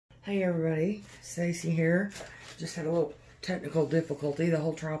Hey everybody, Stacy here. Just had a little technical difficulty. The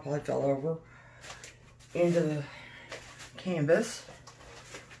whole tripod fell over into the canvas.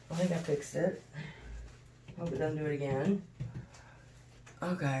 I think I fixed it. Hope it doesn't do it again.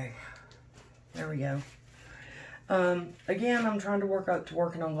 Okay, there we go. Again, I'm trying to work up to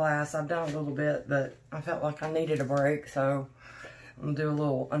working on glass. I've done a little bit, but I felt like I needed a break, so I'm gonna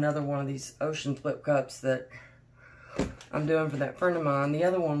do another one of these ocean flip cups that I'm doing for that friend of mine. The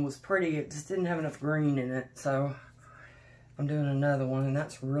other one was pretty, it just didn't have enough green in it, so I'm doing another one, and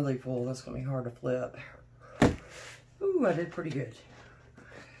that's really full. That's gonna be hard to flip. Ooh, I did pretty good.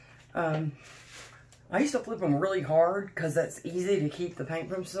 I used to flip them really hard because that's easy to keep the paint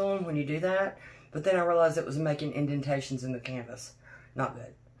from sealing when you do that, but then I realized it was making indentations in the canvas. Not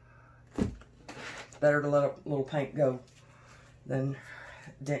good. Better to let a little paint go than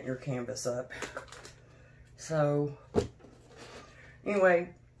dent your canvas up. So, anyway,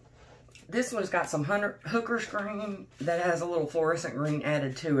 this one's got some hooker's green that has a little fluorescent green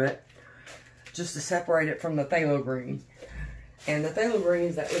added to it, just to separate it from the phthalo green. And the phthalo green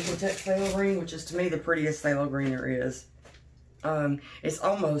is that Liquitex phthalo green, which is to me the prettiest phthalo green there is. It's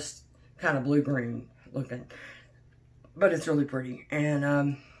almost kind of blue-green looking, but it's really pretty.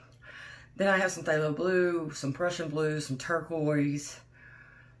 And then I have some phthalo blue, some Prussian blue, some turquoise,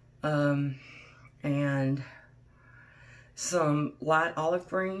 and some light olive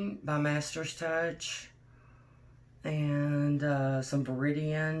green by Master's Touch, and some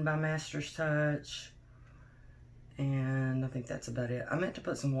Viridian by Master's Touch, and I think that's about it. I meant to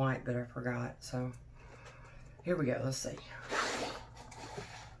put some white, but I forgot, so here we go. Let's see.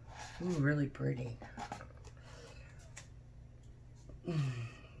 Ooh, really pretty.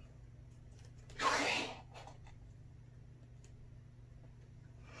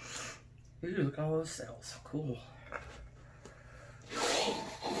 Ooh, look at all those cells. Cool.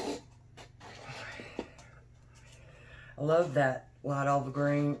 I love that light olive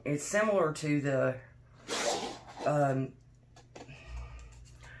green. It's similar to the what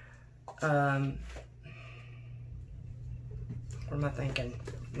am I thinking?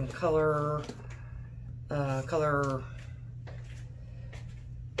 The color, well,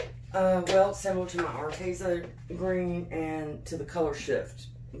 similar to my Arteza green and to the Color Shift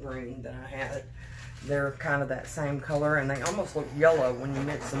green that I had. They're kind of that same color, and they almost look yellow when you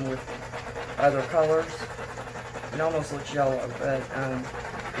mix them with other colors. It almost looks yellow, but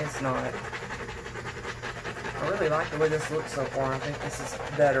it's not. I really like the way this looks so far. I think this is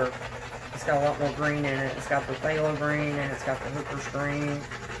better. It's got a lot more green in it. It's got the phthalo green, and it's got the hooker's green,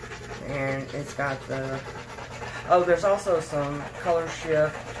 and it's got the, oh, there's also some Color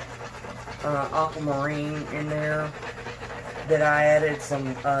Shift aquamarine in there that I added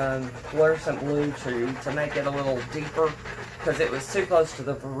some fluorescent blue to make it a little deeper, because it was too close to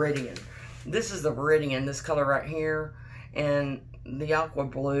the Viridian. This is the Viridian, this color right here, and the aqua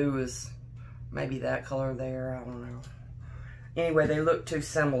blue is maybe that color there, I don't know. Anyway, they look too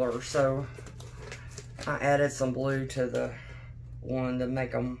similar, so I added some blue to the one to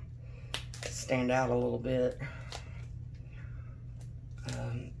make them stand out a little bit.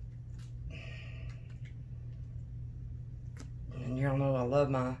 And y'all know I love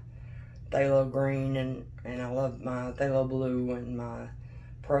my phthalo green, and I love my phthalo blue and my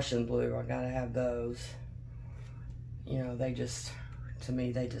Prussian blue. I gotta have those. You know, they just, to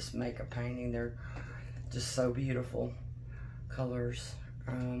me, they just make a painting. They're just so beautiful colors.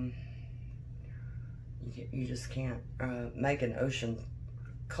 You just can't make an ocean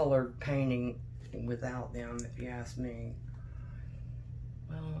colored painting without them, if you ask me.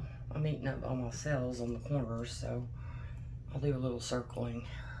 Well, I'm eating up all my cells on the corners, so I'll do a little circling.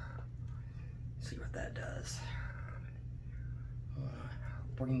 See what that does.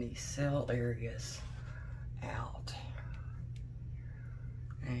 Bring these cell areas out.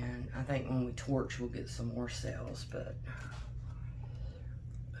 And I think when we torch, we'll get some more cells, but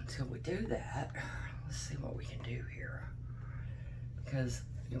until we do that, let's see what we can do here. Because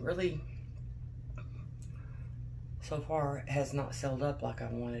it really, so far, has not celled up like I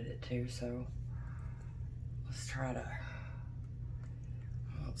wanted it to, so let's try to,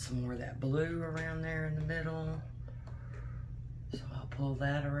 I want some more of that blue around there in the middle. So I'll pull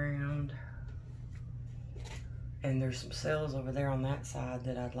that around. And there's some cells over there on that side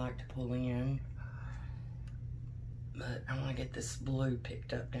that I'd like to pull in. But I want to get this blue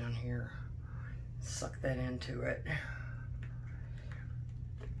picked up down here. Suck that into it.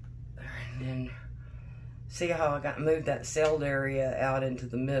 And then see how I moved that celled area out into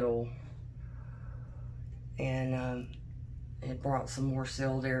the middle. And it brought some more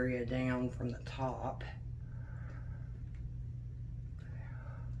celled area down from the top.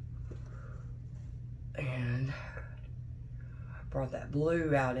 brought that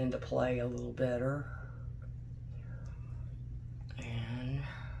blue out into play a little better. And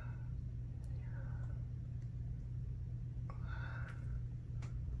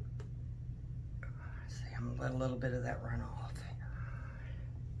see, I'm gonna let a little bit of that run off.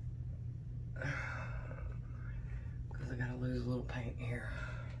 Because I gotta lose a little paint here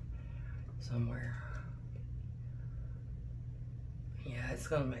somewhere. Yeah, it's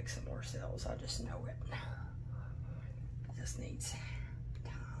gonna make some more cells, I just know it. It just needs time.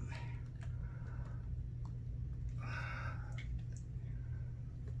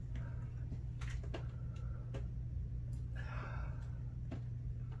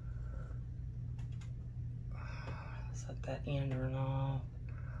 Set that end run off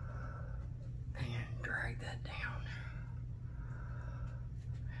and drag that down.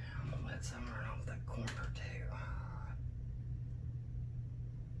 I'm gonna let some run off that corner too.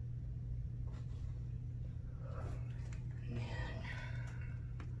 And then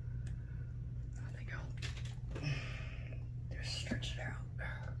I think I'll just stretch it out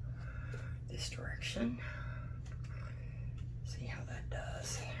this direction. See how that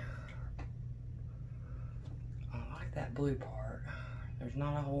does. I like that blue part. There's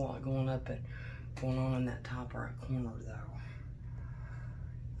not a whole lot going on in that top right corner though.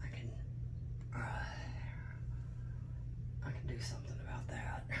 I can do something about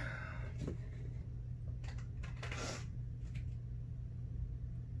that.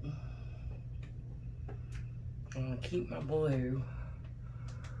 I'm gonna keep my blue.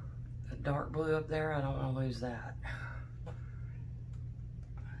 The dark blue up there, I don't want to lose that.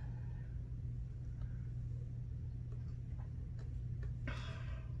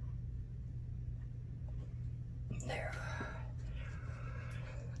 There.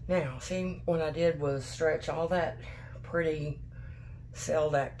 Now, see, what I did was stretch all that pretty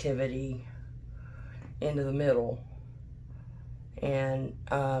celled activity into the middle. And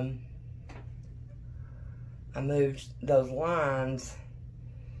I moved those lines.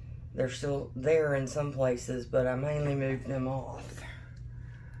 They're still there in some places, but I mainly moved them off.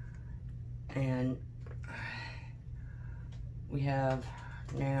 And we have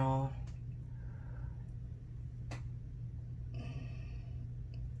now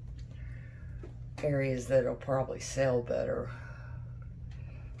areas that'll probably sell better.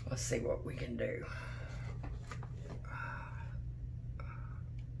 Let's see what we can do.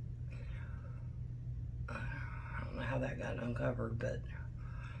 I don't know how that got uncovered, but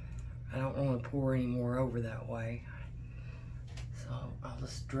I don't want to pour any more over that way. So I'll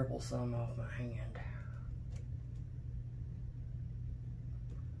just dribble some off my hand.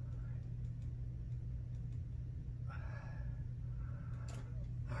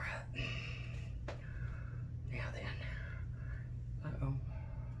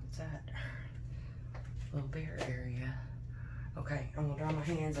 Little bare area. Okay, I'm gonna dry my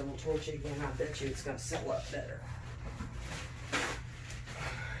hands. I'm gonna torch it again. I bet you it's gonna seal up better.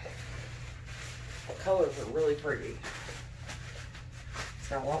 The colors are really pretty. It's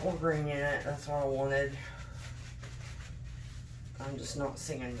got a lot more green in it. That's what I wanted. I'm just not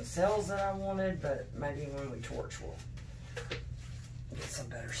seeing the cells that I wanted, but maybe when we torch, we'll get some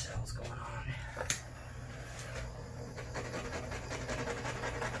better cells going on.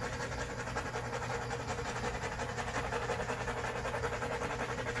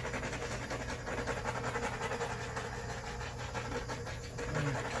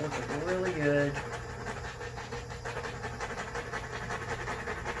 Looking really good.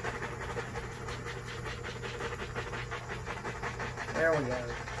 There we go.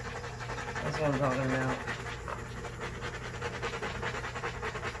 That's what I'm talking about.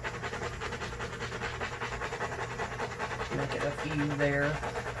 Make it a few there.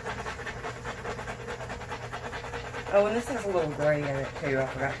 Oh, and this has a little gray in it too. I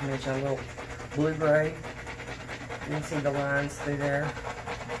forgot to mention a little blue gray. You can see the lines through there.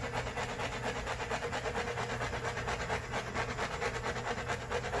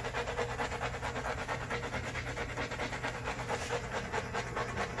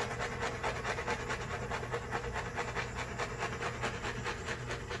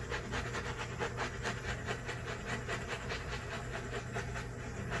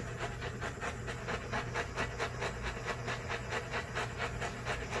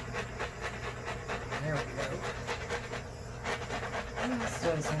 There we go. That's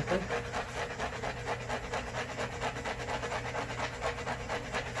doing something.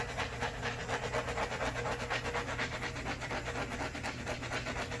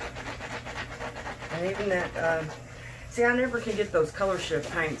 And even that, see, I never can get those color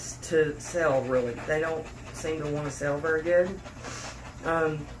shift paints to sell really. They don't seem to want to sell very good.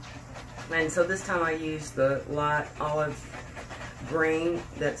 And so this time I used the light olive green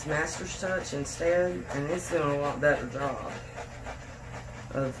that's Master's Touch instead, and it's doing a lot better job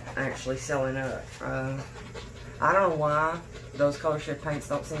of actually selling up. I don't know why those color shift paints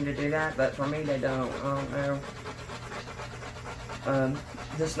don't seem to do that, but for me they don't. I don't know.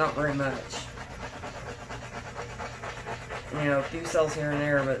 Just not very much. You know, a few cells here and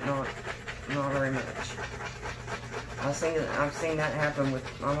there, but not very much. I've seen that happen with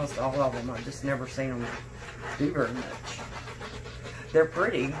almost all of them. I've just never seen them do very much. They're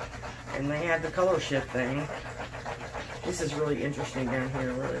pretty, and they have the color shift thing. This is really interesting down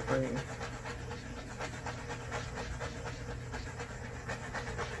here, really pretty.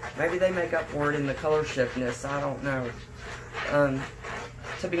 Maybe they make up for it in the color shiftness, I don't know.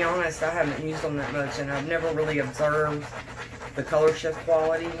 To be honest, I haven't used them that much, and I've never really observed the color shift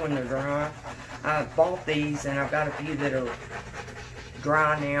quality when they're dry. I bought these, and I've got a few that are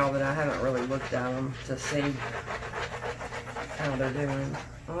dry now, but I haven't really looked at them to see how they're doing.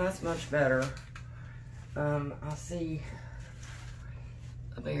 Well, that's much better. I see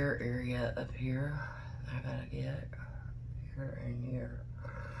a bare area up here. I gotta get here and here,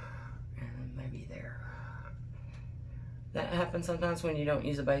 and maybe there. That happens sometimes when you don't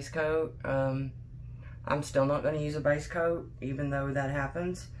use a base coat. I'm still not going to use a base coat, even though that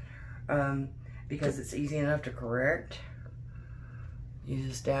happens, because it's easy enough to correct. You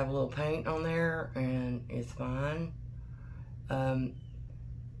just dab a little paint on there, and it's fine.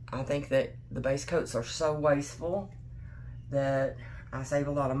 I think that the base coats are so wasteful that I save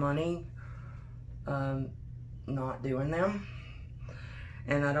a lot of money not doing them.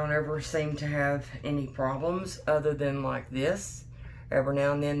 And I don't ever seem to have any problems other than like this. Every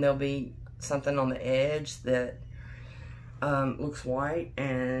now and then there'll be something on the edge that looks white,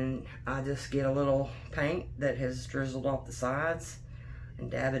 and I just get a little paint that has drizzled off the sides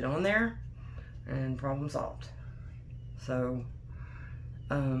and dab it on there, and problem solved. So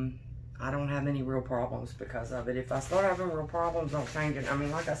I don't have any real problems because of it. If I start having real problems, I'll change it. I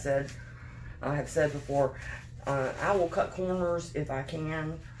mean, like I have said before, I will cut corners if I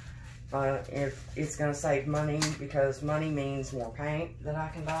can, if it's going to save money, because money means more paint that I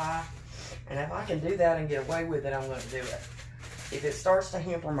can buy. And if I can do that and get away with it, I'm going to do it. If it starts to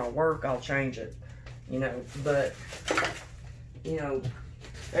hamper my work, I'll change it, you know. But, you know,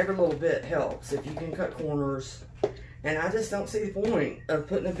 every little bit helps if you can cut corners. And I just don't see the point of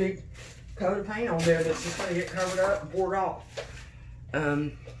putting a big coat of paint on there that's just going to get covered up and poured off.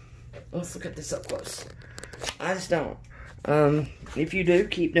 Let's look at this up close. I just don't. If you do,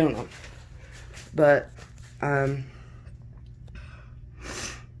 keep doing them. But,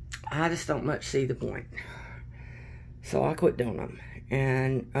 I just don't much see the point. So I quit doing them.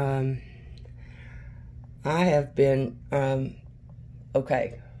 And, I have been,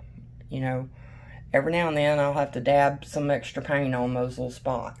 okay. You know, every now and then I'll have to dab some extra paint on those little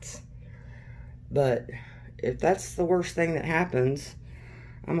spots. But if that's the worst thing that happens,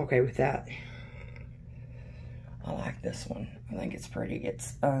 I'm okay with that. I like this one. I think it's pretty.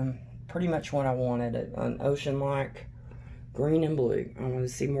 It's pretty much what I wanted. An ocean-like green and blue. I want to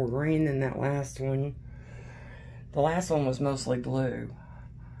see more green than that last one. The last one was mostly blue.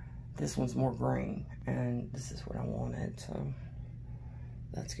 This one's more green. And this is what I wanted. So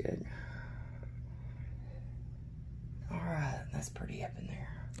that's good. Alright, that's pretty up in there.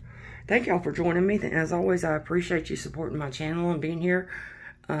 Thank y'all for joining me. As always, I appreciate you supporting my channel and being here.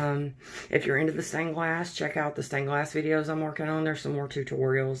 If you're into the stained glass, check out the stained glass videos I'm working on. There's some more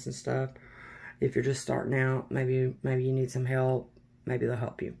tutorials and stuff. If you're just starting out, maybe you need some help. Maybe they'll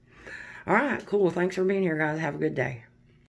help you. Alright, cool. Thanks for being here, guys. Have a good day.